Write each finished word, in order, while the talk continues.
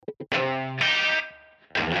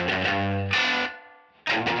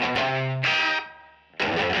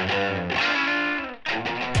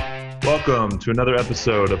Welcome to another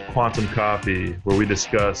episode of Quantum Coffee, where we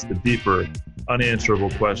discuss the deeper,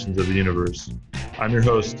 unanswerable questions of the universe. I'm your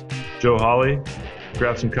host, Joe Hawley.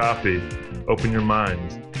 Grab some coffee, open your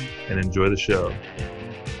minds, and enjoy the show.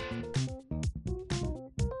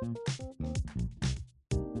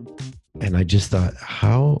 And I just thought,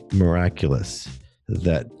 how miraculous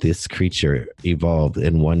that this creature evolved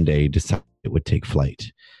and one day decided it would take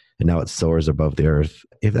flight. And now it soars above the earth.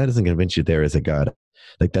 If that doesn't convince you there is a God,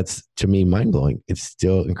 like that's, to me, mind-blowing. It's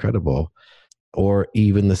still incredible. Or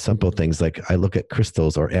even the simple things, like I look at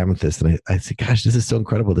crystals or amethyst and I say, gosh, this is so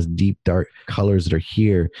incredible. This deep, dark colors that are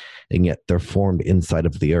here, and yet they're formed inside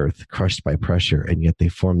of the earth, crushed by pressure. And yet they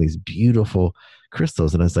form these beautiful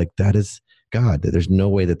crystals. And I was like, that is God. There's no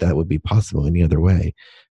way that that would be possible any other way.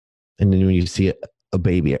 And then when you see a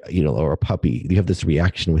baby, or a puppy, you have this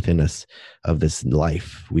reaction within us of this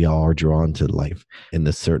life. We all are drawn to life in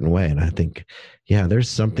this certain way. And I think, yeah, there's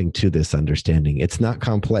something to this understanding. It's not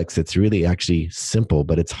complex. It's really actually simple,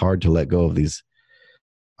 but it's hard to let go of these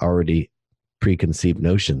already preconceived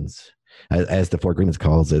notions. As the Four Agreements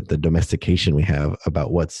calls it, the domestication we have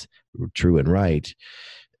about what's true and right,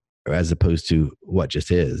 as opposed to what just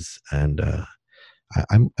is. And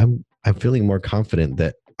I'm feeling more confident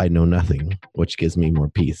that I know nothing, which gives me more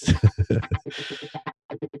peace.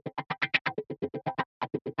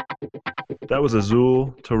 That was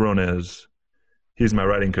Azul Torrones. He's my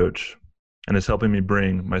writing coach and is helping me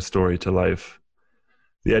bring my story to life.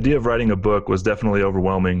 The idea of writing a book was definitely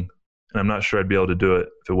overwhelming, and I'm not sure I'd be able to do it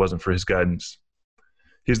if it wasn't for his guidance.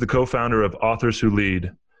 He's the co-founder of Authors Who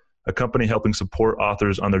Lead, a company helping support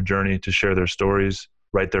authors on their journey to share their stories,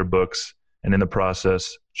 write their books, and in the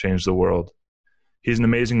process, change the world. He's an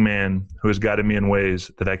amazing man who has guided me in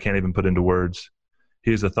ways that I can't even put into words.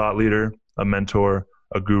 He is a thought leader, a mentor,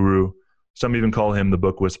 a guru. Some even call him the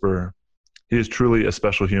book whisperer. He is truly a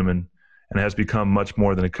special human and has become much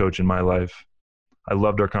more than a coach in my life. I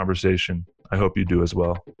loved our conversation. I hope you do as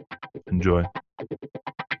well. Enjoy.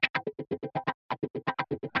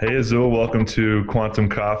 Hey, Azul, welcome to Quantum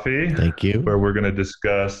Coffee. Thank you. Where we're going to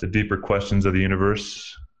discuss the deeper questions of the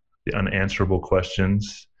universe, the unanswerable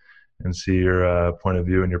questions, and see your point of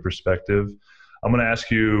view and your perspective. I'm going to ask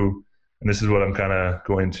you, and this is what I'm kind of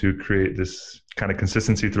going to create this kind of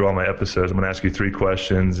consistency through all my episodes. I'm going to ask you 3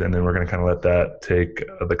 questions, and then we're going to kind of let that take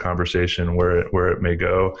the conversation where it may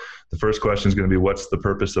go. The first question is going to be, what's the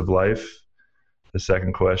purpose of life? The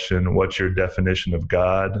second question, what's your definition of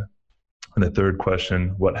God? And the third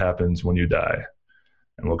question, what happens when you die?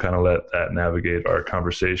 And we'll kind of let that navigate our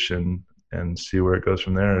conversation and see where it goes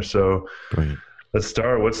from there. So Brilliant. Let's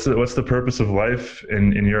start. What's the purpose of life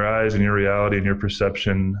in your eyes, in your reality, in your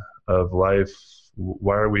perception of life?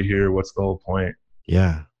 Why are we here? What's the whole point?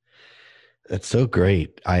 Yeah, that's so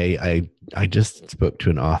great. I just spoke to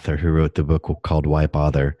an author who wrote the book called Why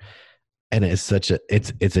Bother? And it's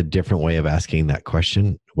it's a different way of asking that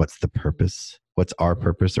question. What's the purpose? What's our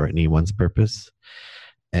purpose or anyone's purpose?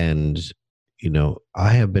 And, I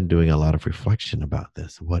have been doing a lot of reflection about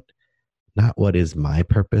this. Not what is my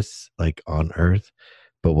purpose like on earth,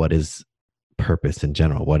 but what is purpose in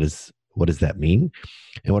general? What does that mean?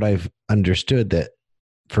 And what I've understood that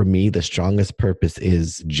for me, the strongest purpose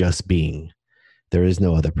is just being. There is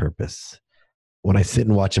no other purpose. When I sit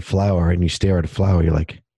and watch a flower and you stare at a flower, you're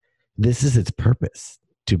like, this is its purpose: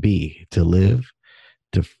 to be, to live,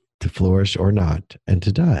 to flourish or not, and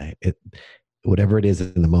to die. Whatever it is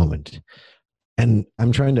in the moment. And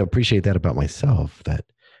I'm trying to appreciate that about myself, that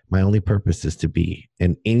my only purpose is to be.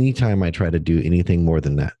 And anytime I try to do anything more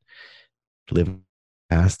than that, live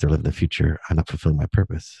past or live in the future, I'm not fulfilling my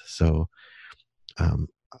purpose. So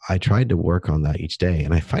I tried to work on that each day.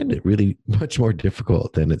 And I find it really much more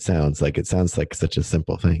difficult than it sounds. Like, it sounds like such a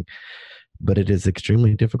simple thing. But it is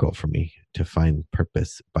extremely difficult for me to find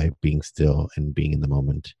purpose by being still and being in the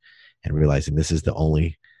moment and realizing this is the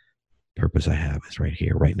only purpose I have, is right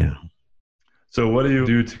here, right now. So what do you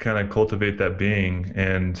do to kind of cultivate that being?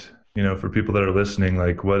 And, for people that are listening,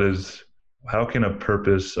 like, how can a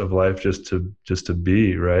purpose of life just to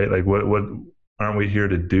be, right? Like, what aren't we here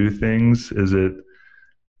to do things? Is it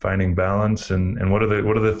finding balance? And what are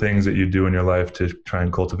the things that you do in your life to try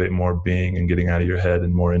and cultivate more being and getting out of your head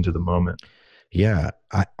and more into the moment? Yeah.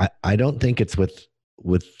 I don't think it's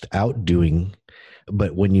without doing,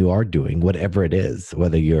 but when you are doing whatever it is,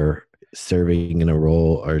 whether you're serving in a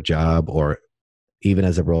role or a job, or even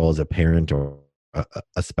as a role as a parent or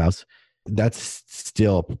a spouse, that's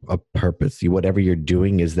still a purpose. Whatever you're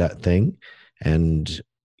doing is that thing. And,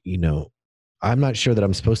 I'm not sure that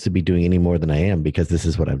I'm supposed to be doing any more than I am, because this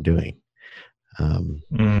is what I'm doing.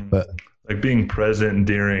 But like being present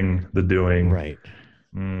during the doing. Right.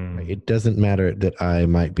 Mm. It doesn't matter that I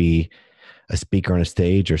might be a speaker on a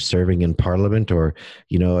stage or serving in parliament or,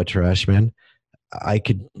 a trash man. I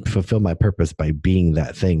could fulfill my purpose by being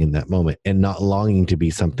that thing in that moment and not longing to be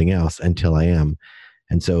something else until I am.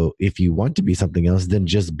 And so if you want to be something else, then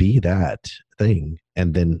just be that thing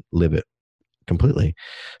and then live it completely.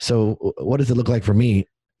 So what does it look like for me?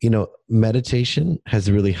 Meditation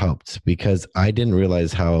has really helped because I didn't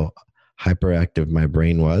realize how hyperactive my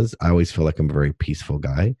brain was. I always feel like I'm a very peaceful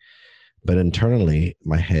guy, but internally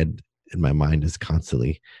my head and my mind is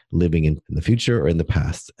constantly living in the future or in the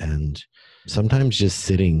past. And sometimes just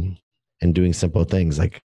sitting and doing simple things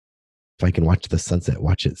like if I can watch the sunset,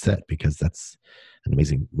 watch it set, because that's an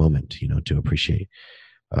amazing moment, to appreciate.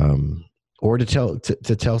 Or to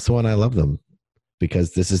tell someone I love them,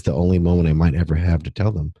 because this is the only moment I might ever have to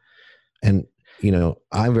tell them. And,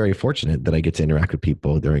 I'm very fortunate that I get to interact with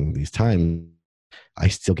people during these times. I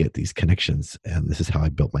still get these connections, and this is how I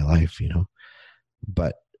built my life,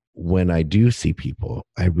 But when I do see people,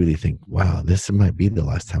 I really think, wow, this might be the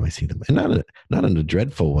last time I see them. And not in a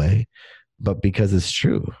dreadful way, but because it's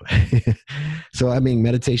true. So,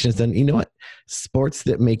 meditation is done. You know what? Sports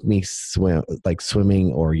that make me swim, like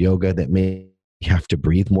swimming or yoga, that make me have to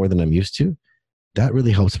breathe more than I'm used to, that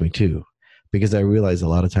really helps me too. Because I realize a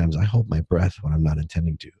lot of times I hold my breath when I'm not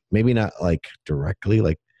intending to. Maybe not like directly,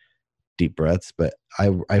 like deep breaths, but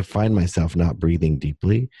I find myself not breathing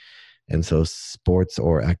deeply. And so sports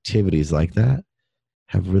or activities like that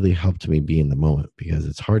have really helped me be in the moment, because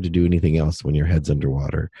it's hard to do anything else when your head's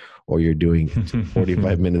underwater or you're doing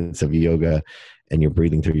 45 minutes of yoga and you're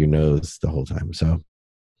breathing through your nose the whole time. So,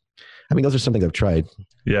 those are some things I've tried.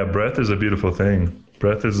 Yeah, breath is a beautiful thing.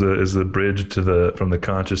 Breath is the bridge from the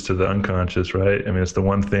conscious to the unconscious, right? It's the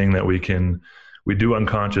one thing that we do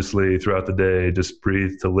unconsciously throughout the day, just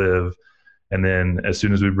breathe to live. And then as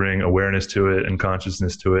soon as we bring awareness to it and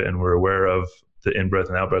consciousness to it, and we're aware of the in-breath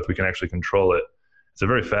and out-breath, we can actually control it. It's a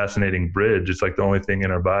very fascinating bridge. It's like the only thing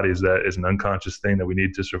in our bodies that is an unconscious thing that we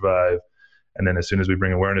need to survive. And then as soon as we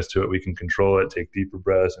bring awareness to it, we can control it, take deeper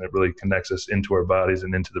breaths, and it really connects us into our bodies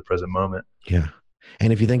and into the present moment. Yeah.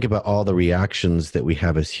 And if you think about all the reactions that we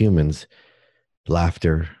have as humans,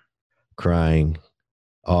 laughter, crying,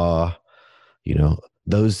 awe,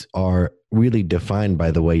 those are really defined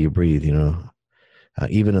by the way you breathe,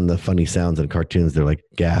 even in the funny sounds in cartoons, they're like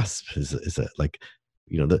gasp is a, like,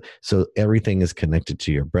 so everything is connected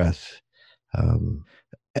to your breath.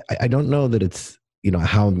 I don't know that it's,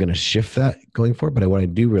 how I'm going to shift that going forward, but what I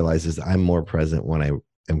do realize is I'm more present when I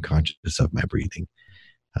am conscious of my breathing.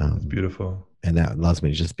 That's beautiful. And that allows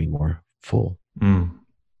me to just be more full. I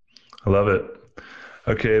love it.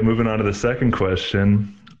 Okay, moving on to the second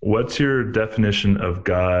question. What's your definition of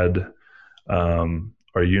God,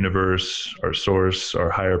 our universe, our source,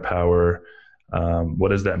 our higher power? What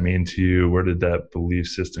does that mean to you? Where did that belief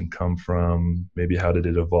system come from? Maybe how did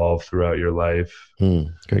it evolve throughout your life?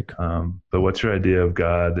 Great. But what's your idea of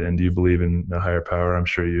God, and do you believe in a higher power? I'm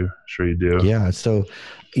sure you do. Yeah. So,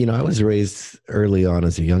 I was raised early on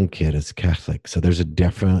as a young kid as a Catholic. So there's a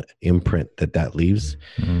definite imprint that leaves,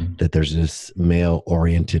 that there's this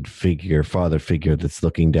male-oriented father figure that's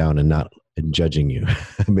looking down and not judging you.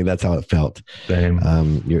 That's how it felt.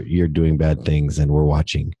 Same. You're doing bad things and we're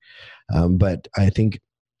watching. But I think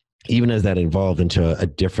even as that evolved into a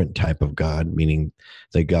different type of God, meaning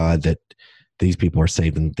the God that these people are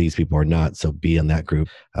saved and these people are not, so be in that group,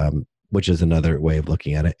 which is another way of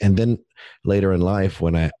looking at it. And then later in life,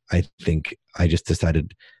 when I think I just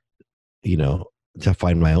decided, to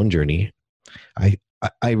find my own journey,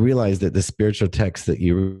 I realized that the spiritual texts that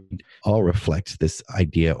you read all reflect this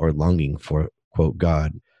idea or longing for, quote,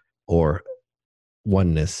 God or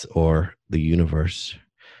oneness or the universe.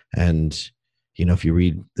 And, if you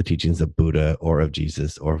read the teachings of Buddha or of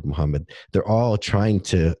Jesus or of Muhammad, they're all trying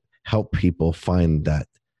to help people find that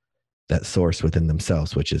source within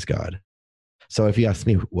themselves, which is God. So if you ask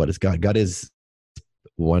me, what is God? God is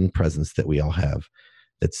one presence that we all have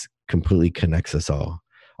that's completely connects us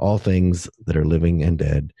all things that are living and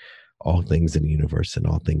dead, all things in the universe, and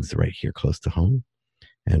all things right here close to home.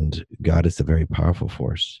 And God is a very powerful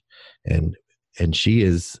force. And she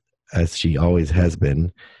is, as she always has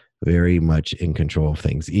been, very much in control of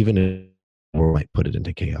things, even if we might put it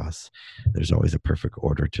into chaos. There's always a perfect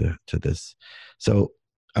order to this. So,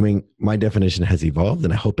 my definition has evolved,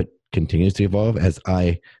 and I hope it continues to evolve as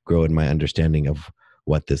I grow in my understanding of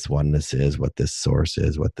what this oneness is, what this source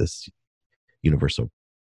is, what this universal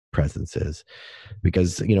presence is.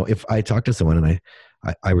 Because, if I talk to someone and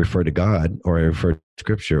I refer to God, or I refer to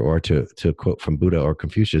scripture, or to a quote from Buddha or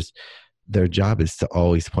Confucius, their job is to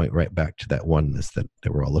always point right back to that oneness that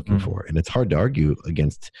we're all looking for. And it's hard to argue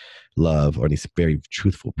against love or these very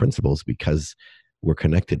truthful principles because we're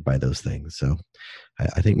connected by those things. So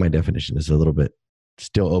I think my definition is a little bit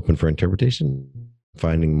still open for interpretation,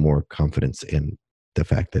 finding more confidence in the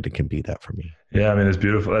fact that it can be that for me. Yeah, I mean, it's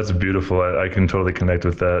beautiful. That's beautiful. I can totally connect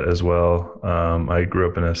with that as well. I grew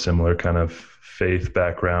up in a similar kind of faith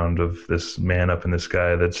background of this man up in the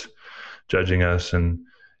sky that's judging us. And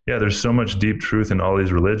yeah, there's so much deep truth in all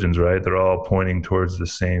these religions, right? They're all pointing towards the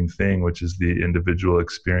same thing, which is the individual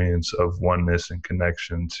experience of oneness and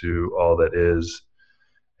connection to all that is.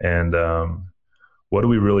 And what do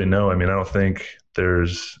we really know? I mean, I don't think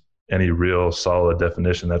there's any real solid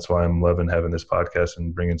definition. That's why I'm loving having this podcast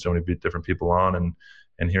and bringing so many different people on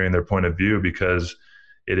and hearing their point of view, because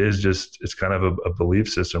it is just, it's kind of a belief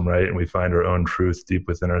system, right? And we find our own truth deep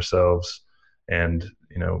within ourselves. And,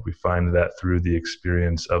 you know, we find that through the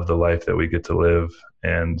experience of the life that we get to live.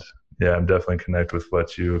 And yeah, I'm definitely connect with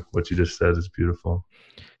what you just said. Is beautiful.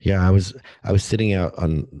 Yeah, I was sitting out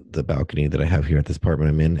on the balcony that I have here at this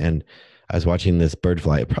apartment I'm in, and I was watching this bird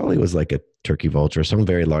fly. It probably was like a turkey vulture, some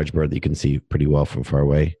very large bird that you can see pretty well from far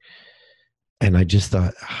away. And I just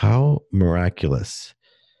thought, how miraculous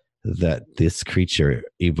that this creature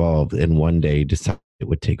evolved and one day decided it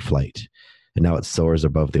would take flight. And now it soars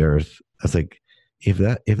above the earth. I was like, if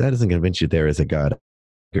that doesn't convince you there is a God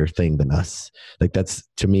bigger thing than us, like that's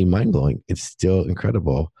to me mind blowing. It's still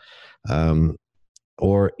incredible.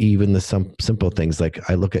 Or even the some simple things like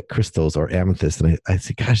I look at crystals or amethyst and I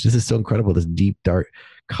say, gosh, this is so incredible. This deep, dark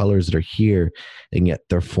colors that are here, and yet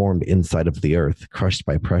they're formed inside of the earth, crushed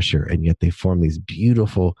by pressure. And yet they form these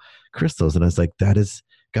beautiful crystals. And I was like, that is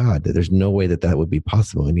God. There's no way that would be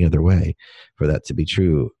possible any other way for that to be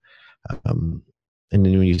true. And then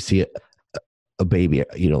when you see a baby,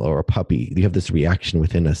 or a puppy, you have this reaction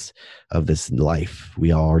within us of this life.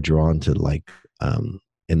 We all are drawn to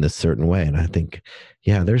in this certain way. And I think,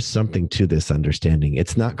 yeah, there's something to this understanding.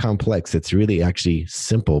 It's not complex. It's really actually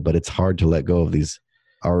simple, but it's hard to let go of these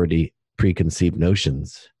already preconceived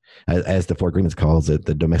notions. As the Four Agreements calls it,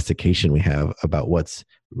 the domestication we have about what's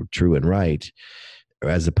true and right,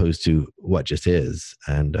 as opposed to what just is.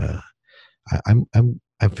 And I'm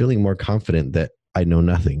feeling more confident that I know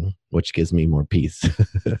nothing, which gives me more peace.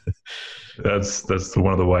 That's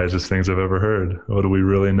one of the wisest things I've ever heard. What do we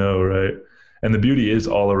really know, right? And the beauty is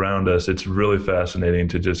all around us. It's really fascinating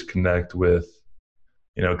to just connect with,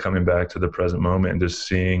 coming back to the present moment and just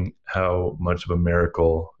seeing how much of a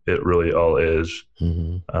miracle it really all is.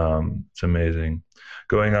 Mm-hmm. It's amazing.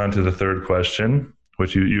 Going on to the third question,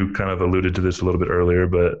 which you kind of alluded to this a little bit earlier,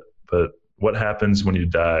 but what happens when you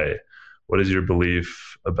die? What is your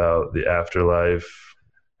belief about the afterlife?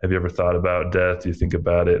 Have you ever thought about death? Do you think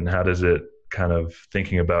about it? And how does it kind of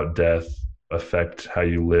thinking about death affect how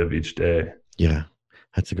you live each day? Yeah,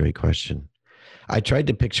 that's a great question. I tried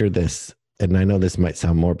to picture this, and I know this might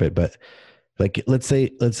sound morbid, but like, let's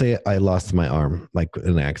say I lost my arm, like in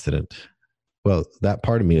an accident. Well, that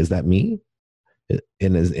part of me, is that me?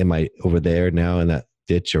 And am I over there now in that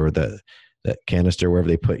ditch or that canister, wherever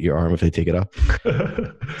they put your arm if they take it off?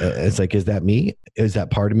 It's like, is that me? Is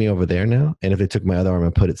that part of me over there now? And if they took my other arm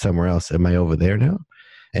and put it somewhere else, am I over there now?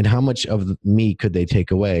 And how much of me could they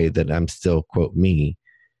take away that I'm still, quote, me?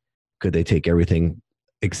 Could they take everything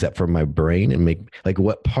except for my brain and make, like,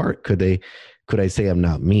 what part could I say I'm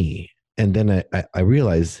not me? And then I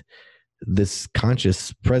realize this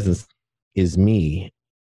conscious presence is me.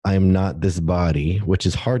 I'm not this body, which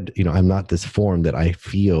is hard. I'm not this form that I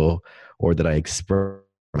feel or that I express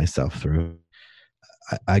myself through.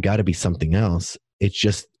 I got to be something else.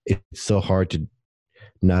 It's so hard to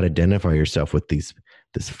not identify yourself with this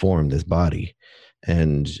form, this body.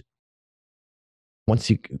 And once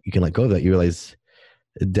you can let go of that, you realize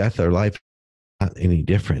death or life is not any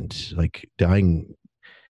different. Like dying,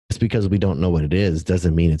 just because we don't know what it is,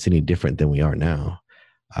 doesn't mean it's any different than we are now.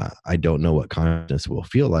 I don't know what consciousness will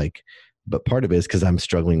feel like, but part of it is because I'm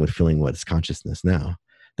struggling with feeling what is consciousness now.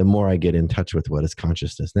 The more I get in touch with what is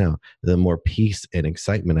consciousness now, the more peace and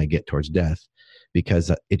excitement I get towards death,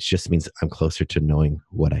 because it just means I'm closer to knowing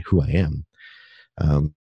who I am.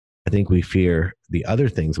 I think we fear the other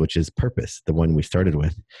things, which is purpose, the one we started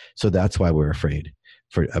with. So that's why we're afraid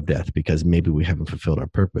of death, because maybe we haven't fulfilled our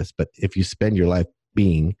purpose. But if you spend your life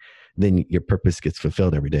being, then your purpose gets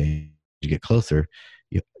fulfilled every day. You get closer.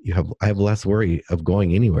 I have less worry of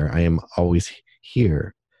going anywhere. I am always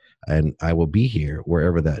here, and I will be here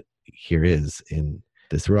wherever that here is, in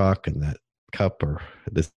this rock and that cup or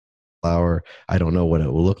this flower. I don't know what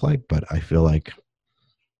it will look like, but I feel like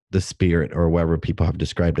the spirit, or however people have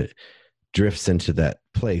described it, drifts into that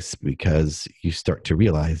place because you start to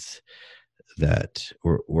realize that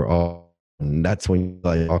we're all, and that's when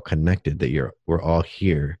you're all connected, that we're all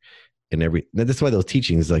here. And that's why those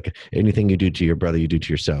teachings, like anything you do to your brother, you do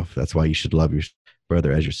to yourself. That's why you should love your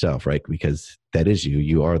brother as yourself, right? Because that is you,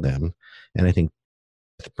 you are them. And I think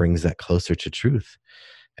it brings that closer to truth.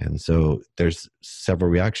 And so there's several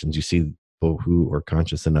reactions. You see people who are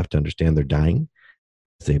conscious enough to understand they're dying,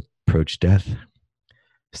 as they approach death,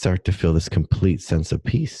 start to feel this complete sense of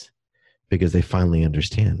peace because they finally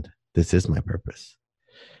understand this is my purpose.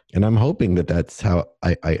 And I'm hoping that that's how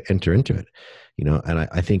I enter into it, and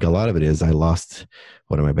I think a lot of it is I lost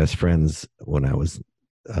one of my best friends when I was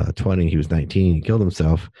 20. He was 19. He killed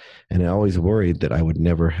himself. And I always worried that I would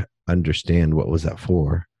never understand what was that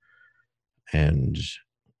for. And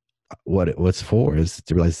what it was for is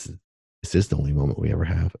to realize this is the only moment we ever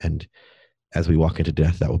have. And as we walk into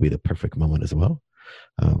death, that will be the perfect moment as well.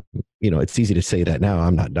 It's easy to say that now.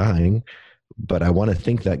 I'm not dying, but I want to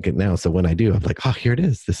think that good now. So when I do, I'm like, oh, here it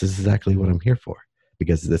is. This is exactly what I'm here for,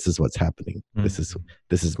 because this is what's happening. Mm-hmm.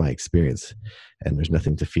 This is my experience, and there's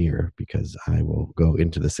nothing to fear because I will go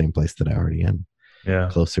into the same place that I already am. Yeah,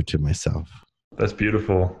 closer to myself. That's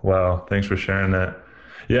beautiful. Wow, thanks for sharing that.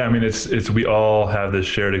 Yeah, I mean, it's we all have this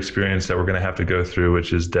shared experience that we're going to have to go through,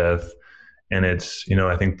 which is death, and it's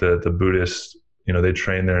I think the Buddhists they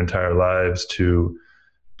train their entire lives to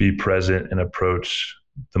be present and approach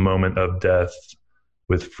the moment of death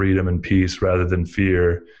with freedom and peace rather than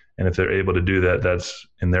fear. And if they're able to do that, that's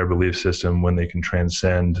in their belief system when they can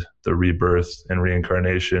transcend the rebirth and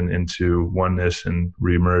reincarnation into oneness and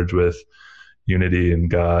reemerge with unity and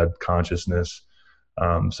God consciousness.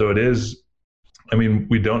 So it is,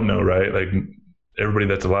 we don't know, right? Like everybody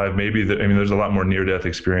that's alive, there's a lot more near-death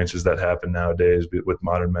experiences that happen nowadays with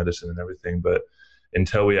modern medicine and everything. But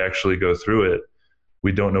until we actually go through it,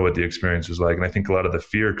 we don't know what the experience is like. And I think a lot of the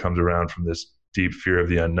fear comes around from this deep fear of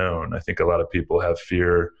the unknown. I think a lot of people have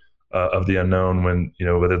fear of the unknown when,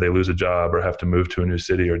 whether they lose a job or have to move to a new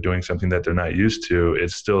city or doing something that they're not used to,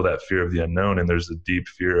 it's still that fear of the unknown. And there's a deep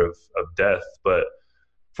fear of death. But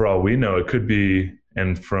for all we know, it could be,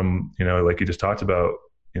 and from, like you just talked about,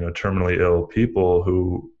 terminally ill people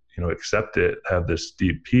who, accept it, have this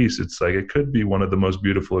deep peace. It's like, it could be one of the most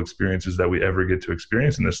beautiful experiences that we ever get to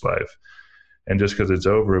experience in this life. And just because it's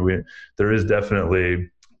over, there is definitely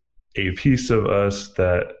a piece of us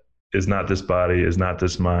that is not this body, is not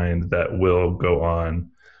this mind, that will go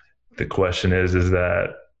on. The question is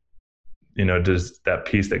that, does that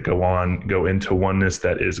piece that go into oneness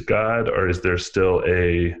that is God, or is there still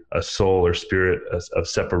a soul or spirit of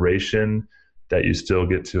separation that you still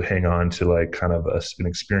get to hang on to, like kind of an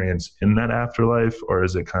experience in that afterlife? Or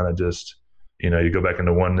is it kind of just, you go back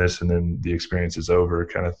into oneness and then the experience is over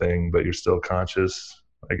kind of thing, but you're still conscious?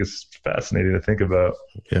 I guess it's fascinating to think about.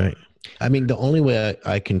 Yeah. The only way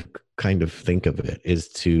I can kind of think of it is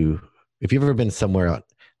if you've ever been somewhere out,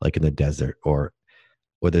 like in the desert or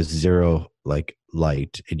where there's zero like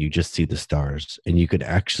light and you just see the stars and you could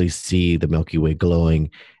actually see the Milky Way glowing,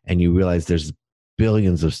 and you realize there's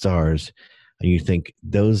billions of stars, and you think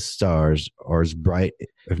those stars are as bright,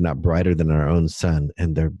 if not brighter than our own sun,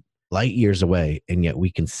 and they're light years away, and yet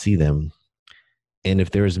we can see them. And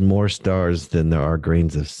if there's more stars than there are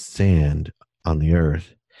grains of sand on the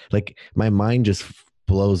earth, like my mind just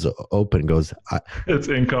blows open, goes, it's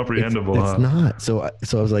incomprehensible. It's not. So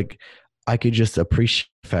I was like, I could just appreciate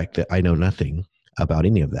the fact that I know nothing about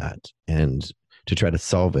any of that, and to try to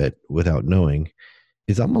solve it without knowing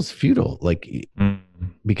is almost futile. Like,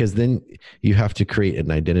 because then you have to create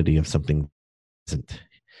an identity of something that isn't,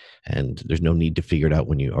 and there's no need to figure it out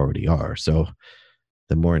when you already are. So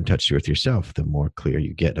the more in touch you're with yourself, the more clear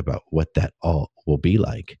you get about what that all will be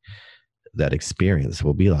like. That experience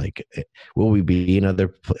will be like. Will we be in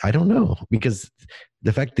other? I don't know, because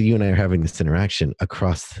the fact that you and I are having this interaction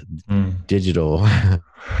across digital,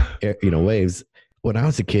 waves, when I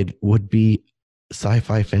was a kid, would be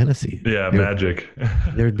sci-fi fantasy. Yeah, magic.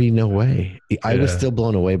 There'd be no way. I was still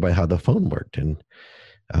blown away by how the phone worked, and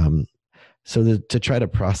so to try to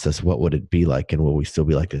process what would it be like, and will we still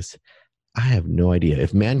be like this? I have no idea.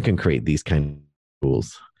 If man can create these kind of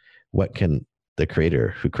tools, what can the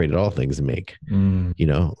creator who created all things make?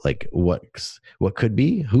 Like what could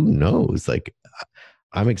be? Who knows? Like,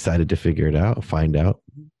 I'm excited to figure it out, find out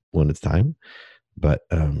when it's time. But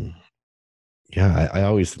I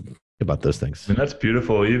always think about those things. And that's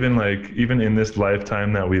beautiful. Even in this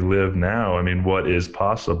lifetime that we live now, what is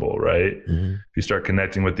possible, right? Mm-hmm. If you start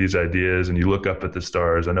connecting with these ideas and you look up at the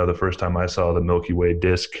stars, I know the first time I saw the Milky Way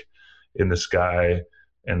disk in the sky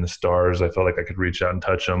and the stars, I felt like I could reach out and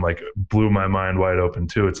touch them, like blew my mind wide open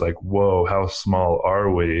too. It's like, whoa, how small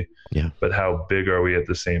are we? Yeah. But how big are we at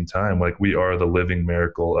the same time? Like we are the living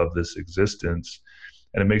miracle of this existence.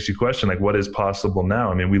 And it makes you question, like, what is possible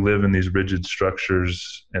now? I mean, we live in these rigid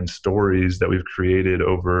structures and stories that we've created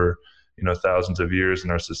over, thousands of years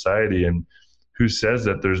in our society. And who says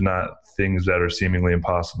that there's not things that are seemingly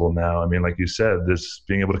impossible now? I mean, like you said, this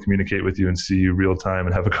being able to communicate with you and see you real time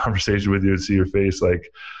and have a conversation with you and see your face,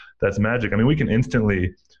 like that's magic. I mean, we can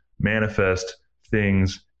instantly manifest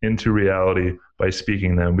things into reality by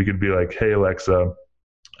speaking them. We could be like, hey, Alexa,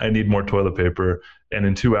 I need more toilet paper. And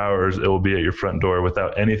in 2 hours, it will be at your front door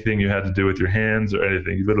without anything you had to do with your hands or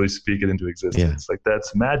anything. You literally speak it into existence. Like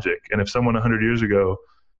that's magic. And if someone 100 years ago,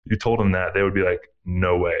 you told them that, they would be like,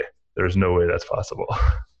 no way. There's no way that's possible.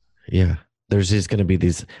 Yeah. There's just going to be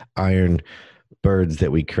these iron birds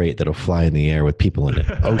that we create that'll fly in the air with people in it.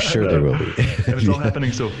 Oh, sure there will be. And it's all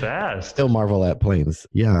happening so fast. Still marvel at planes.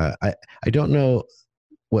 Yeah. I don't know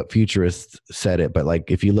what futurists said it, but like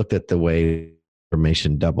if you looked at the way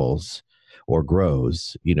information doubles or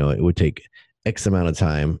grows, it would take X amount of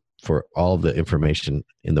time for all the information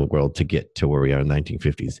in the world to get to where we are in the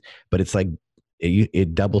 1950s. But it's like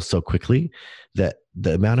it doubles so quickly that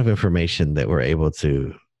the amount of information that we're able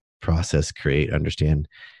to process, create, understand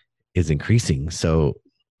is increasing. So,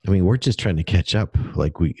 I mean, we're just trying to catch up.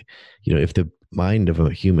 Like if the mind of a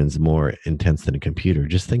human's more intense than a computer,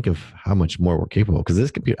 just think of how much more we're capable. Because this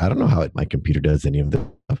computer, I don't know how my computer does any of this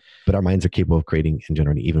stuff, but our minds are capable of creating and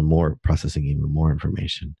generating even more, processing even more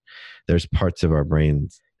information. There's parts of our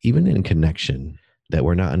brains, even in connection, that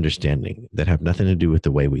we're not understanding, that have nothing to do with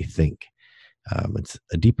the way we think. It's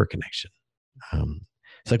a deeper connection.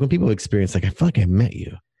 It's like when people experience, like, I feel like I met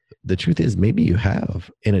you. The truth is, maybe you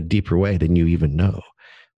have in a deeper way than you even know.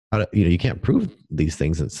 You can't prove these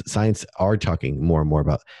things, and science are talking more and more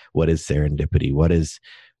about what is serendipity, what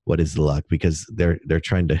is luck, because they're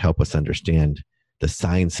trying to help us understand the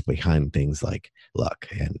science behind things like luck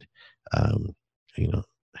and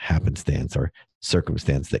happenstance or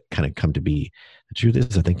circumstance that kind of come to be. The truth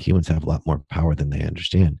is, I think humans have a lot more power than they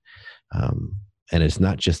understand, and it's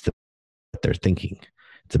not just what they're thinking;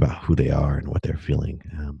 it's about who they are and what they're feeling.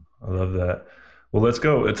 I love that. Well, let's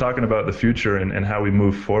go talking about the future and how we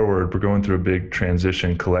move forward. We're going through a big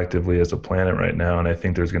transition collectively as a planet right now, and I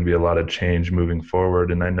think there's going to be a lot of change moving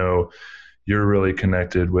forward. And I know you're really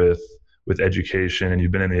connected with education, and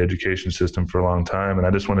you've been in the education system for a long time. And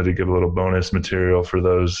I just wanted to give a little bonus material for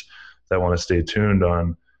those that want to stay tuned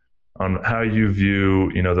on how you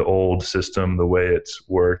view, the old system, the way it's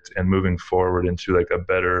worked, and moving forward into like a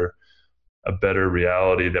better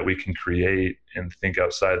reality that we can create and think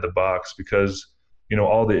outside the box. Because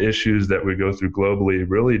all the issues that we go through globally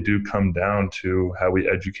really do come down to how we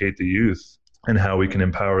educate the youth and how we can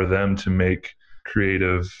empower them to make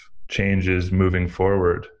creative changes moving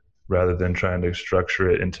forward, rather than trying to structure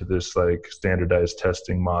it into this like standardized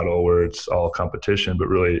testing model where it's all competition, but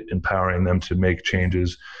really empowering them to make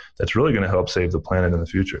changes that's really going to help save the planet in the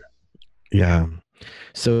future. Yeah.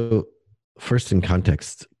 So first, in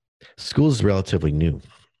context, school is relatively new,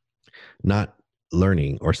 not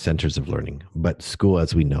learning or centers of learning, but school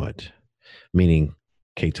as we know it, meaning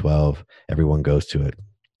K-12, everyone goes to it.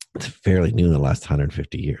 It's fairly new in the last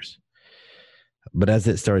 150 years. But as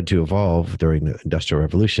it started to evolve during the Industrial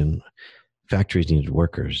Revolution, factories needed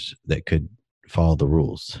workers that could follow the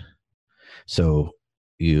rules. So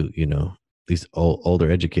these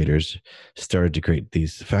older educators started to create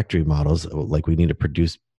these factory models, like we need to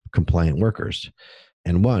produce compliant workers.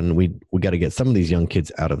 And we got to get some of these young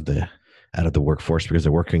kids out of the workforce because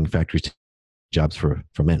they're working factory jobs for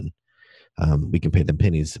men. We can pay them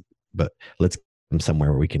pennies, but let's get them somewhere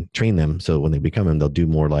where we can train them so when they become them, they'll do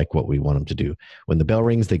more like what we want them to do. When the bell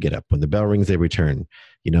rings, they get up. When the bell rings, they return.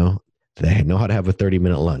 They know how to have a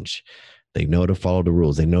 30-minute lunch. They know to follow the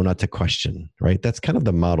rules. They know not to question, right? That's kind of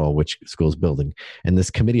the model which school's building. And this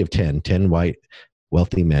committee of 10 white,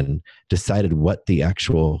 wealthy men decided what the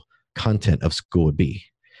actual content of school would be.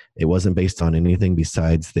 It wasn't based on anything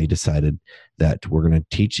besides they decided that we're going to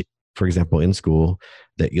teach, for example, in school,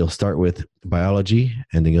 that you'll start with biology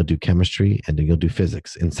and then you'll do chemistry and then you'll do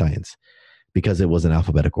physics and science, because it was an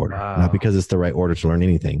alphabetic order, Wow. Not because it's the right order to learn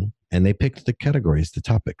anything. And they picked the categories, the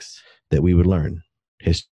topics that we would learn: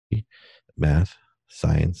 history, math,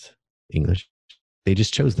 science, English. They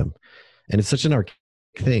just chose them. And it's such an archaic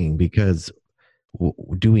thing because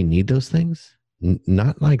do we need those things?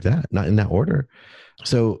 Not like that, not in that order.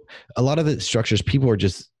 So a lot of the structures, people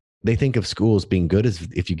they think of schools being good as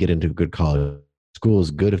if you get into a good college. School is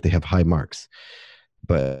good if they have high marks.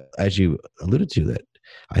 But as you alluded to, that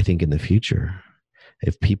I think in the future,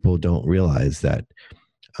 if people don't realize that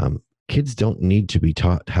kids don't need to be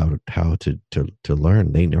taught how to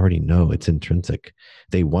learn. They already know, it's intrinsic.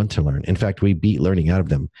 They want to learn. In fact, we beat learning out of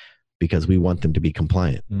them because we want them to be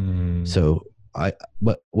compliant. So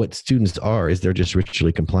what students are is they're just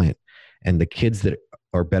ritually compliant. And the kids that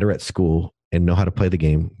are better at school and know how to play the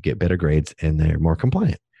game get better grades, and they're more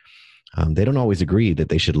compliant. They don't always agree that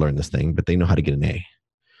they should learn this thing, but they know how to get an A.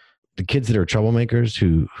 The kids that are troublemakers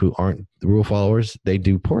who aren't rule followers, they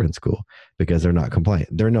do poor in school because they're not compliant.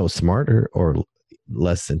 They're no smarter or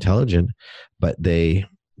less intelligent, but they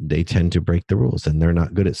tend to break the rules, and they're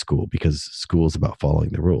not good at school because school is about following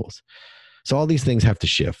the rules. So all these things have to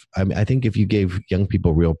shift. I mean, I think if you gave young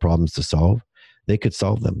people real problems to solve, they could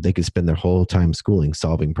solve them. They could spend their whole time schooling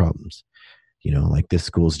solving problems. You know, like this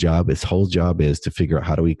school's job, its whole job is to figure out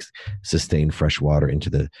how do we sustain fresh water into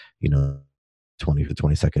the, 20 to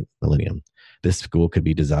 22nd millennium. This school could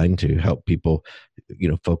be designed to help people,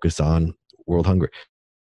 focus on world hunger.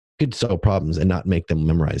 Could solve problems and not make them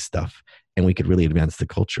memorize stuff. And we could really advance the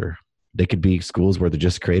culture. They could be schools where they're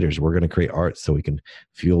just creators. We're going to create art so we can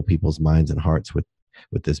fuel people's minds and hearts with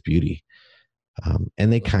this beauty.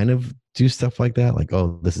 And they kind of do stuff like that. Like,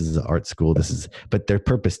 oh, this is an art school. But their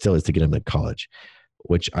purpose still is to get them to college,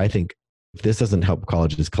 which I think if this doesn't help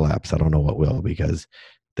colleges collapse, I don't know what will, because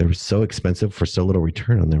they're so expensive for so little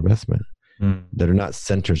return on their investment. They're not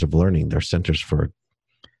centers of learning. They're centers for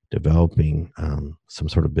developing some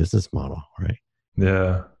sort of business model, right?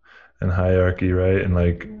 Yeah. And hierarchy, right? And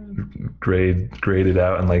like graded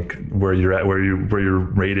out, and like where you're at, where you're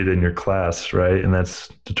rated in your class, right? And that's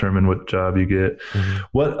determine what job you get.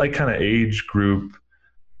 What like kind of age group,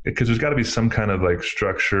 because there's got to be some kind of like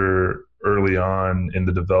structure early on in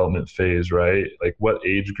the development phase, right? Like what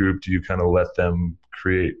age group do you kind of let them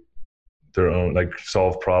create their own, like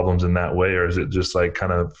solve problems in that way? Or is it just like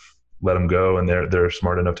kind of let them go and they're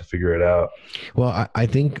smart enough to figure it out? Well, I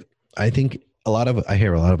think I hear a lot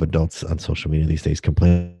of adults on social media these days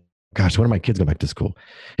complain, gosh, when are my kids going back to school?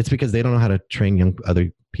 It's because they don't know how to train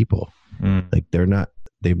other people. Like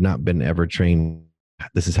they've not been ever trained.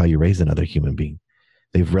 This is how you raise another human being.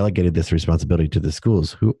 They've relegated this responsibility to the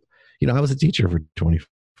schools who, I was a teacher for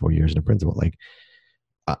 24 years and a principal. Like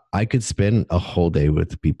I could spend a whole day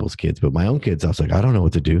with people's kids, but my own kids, I was like, I don't know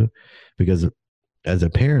what to do, because as a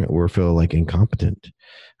parent, we feel like incompetent,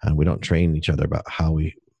 and we don't train each other about how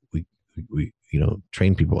we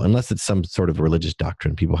train people, unless it's some sort of religious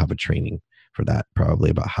doctrine. People have a training for that, probably,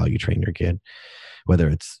 about how you train your kid, whether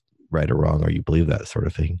it's right or wrong, or you believe that sort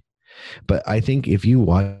of thing. But I think if you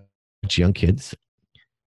watch young kids,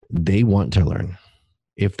 they want to learn.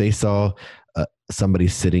 If they saw somebody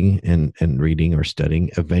sitting and reading or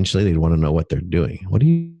studying, eventually they'd want to know what they're doing. What are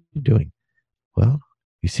you doing? Well,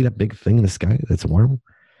 you see that big thing in the sky that's warm?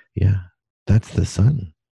 Yeah, that's the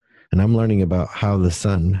sun. And I'm learning about how the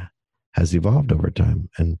sun has evolved over time,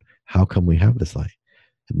 and how come we have this light.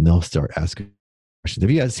 And they'll start asking questions.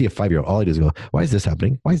 If you guys see a 5-year-old, all I do is go, why is this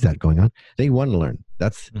happening? Why is that going on? They want to learn.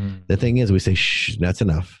 That's the thing is, we say, shh, that's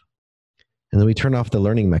enough. And then we turn off the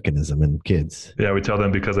learning mechanism in kids. Yeah, we tell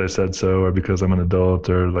them because I said so, or because I'm an adult,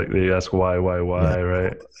 or like they ask why, yeah.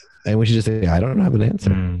 Right? And we should just say, I don't have an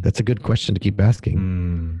answer. That's a good question to keep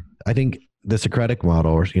asking. I think the Socratic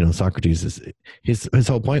model, or Socrates, his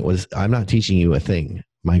whole point was, I'm not teaching you a thing.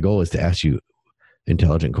 My goal is to ask you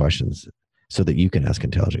intelligent questions so that you can ask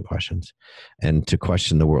intelligent questions, and to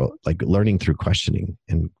question the world, like learning through questioning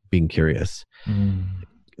and being curious.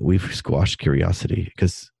 We've squashed curiosity,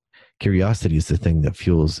 because curiosity is the thing that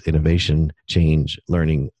fuels innovation, change,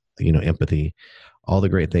 learning, empathy, all the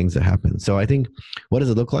great things that happen. So I think, what does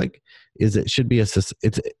it look like? Is it should be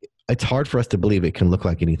it's hard for us to believe it can look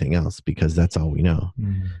like anything else, because that's all we know.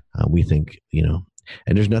 We think,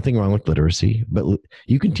 and there's nothing wrong with literacy, but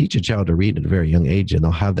you can teach a child to read at a very young age, and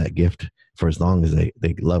they'll have that gift for as long as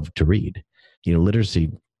they love to read. Literacy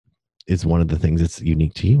is one of the things that's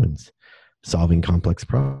unique to humans. Solving complex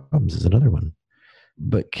problems is another one.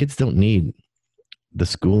 But kids don't need the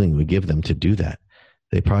schooling we give them to do that.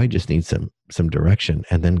 They probably just need some direction,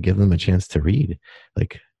 and then give them a chance to read.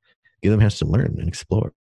 Like, give them a chance to learn and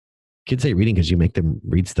explore. Kids hate reading because you make them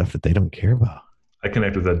read stuff that they don't care about. I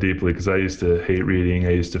connect with that deeply, because I used to hate reading.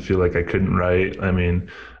 I used to feel like I couldn't write. I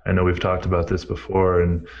mean, I know we've talked about this before.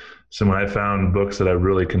 And so when I found books that I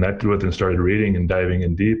really connected with and started reading and diving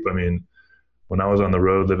in deep, I mean, when I was on the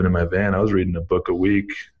road living in my van, I was reading a book a week,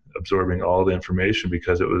 absorbing all the information,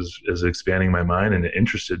 because it was expanding my mind and it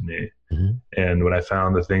interested me. And when I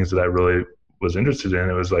found the things that I really was interested in.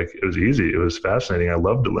 It was easy. It was fascinating. I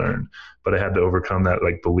loved to learn, but I had to overcome that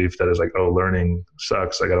like belief that is like, oh, learning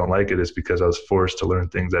sucks. Like I don't like it. It's because I was forced to learn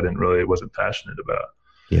things I wasn't passionate about.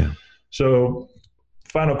 Yeah. So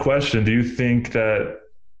final question, do you think that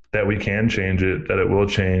we can change it, that it will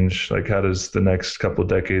change? Like, how does the next couple of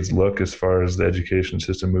decades look as far as the education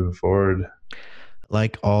system moving forward?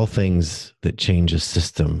 Like all things that change a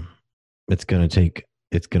system, it's going to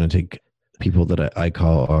take people that I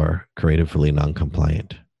call are creatively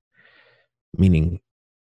non-compliant, meaning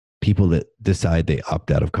people that decide they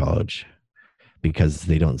opt out of college because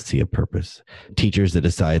they don't see a purpose. Teachers that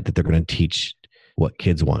decide that they're going to teach what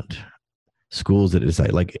kids want. Schools that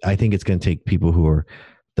decide, like, I think it's going to take people who are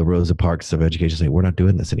the Rosa Parks of education say, we're not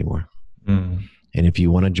doing this anymore. And if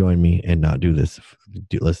you want to join me and not do this,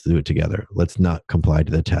 let's do it together. Let's not comply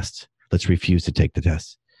to the test. Let's refuse to take the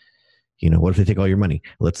test. What if they take all your money?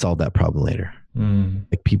 Let's solve that problem later.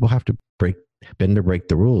 Like, people have to bend or break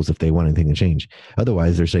the rules if they want anything to change.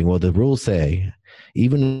 Otherwise, they're saying, well, the rules say,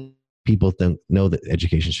 even people don't know that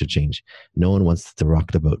education should change. No one wants to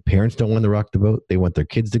rock the boat. Parents don't want to rock the boat. They want their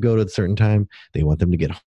kids to go to a certain time. They want them to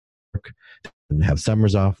get work and have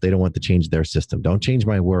summers off. They don't want to change their system. Don't change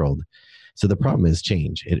my world. So the problem is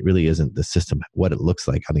change. It really isn't the system. What it looks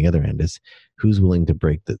like on the other end is who's willing to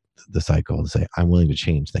break the cycle and say, I'm willing to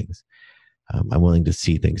change things. I'm willing to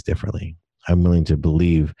see things differently. I'm willing to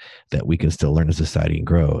believe that we can still learn as a society and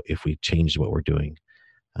grow if we change what we're doing.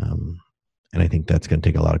 And I think that's going to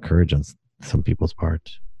take a lot of courage on some people's part.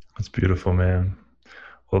 That's beautiful, man.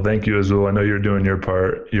 Well, thank you, Azul. I know you're doing your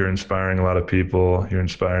part. You're inspiring a lot of people. You're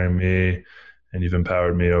inspiring me, and you've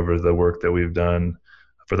empowered me over the work that we've done.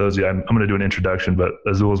 For those of you, I'm going to do an introduction, but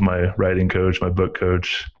Azul is my writing coach, my book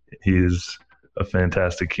coach. He's a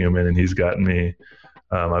fantastic human, and he's gotten me.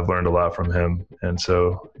 I've learned a lot from him. And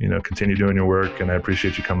so, continue doing your work, and I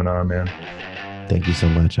appreciate you coming on, man. Thank you so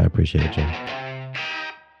much. I appreciate it, Jay.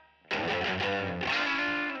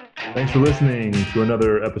 Thanks for listening to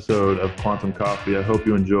another episode of Quantum Coffee. I hope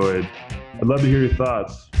you enjoyed. I'd love to hear your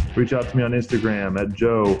thoughts. Reach out to me on Instagram at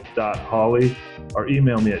joe.hawley or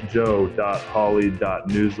email me at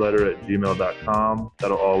joe.hawley.newsletter@gmail.com.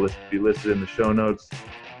 That'll all be listed in the show notes.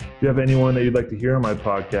 If you have anyone that you'd like to hear on my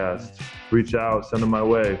podcast, reach out, send them my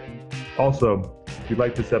way. Also, if you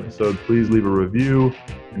like this episode, please leave a review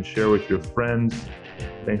and share with your friends.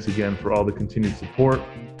 Thanks again for all the continued support.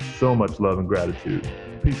 So much love and gratitude.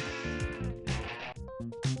 Peace.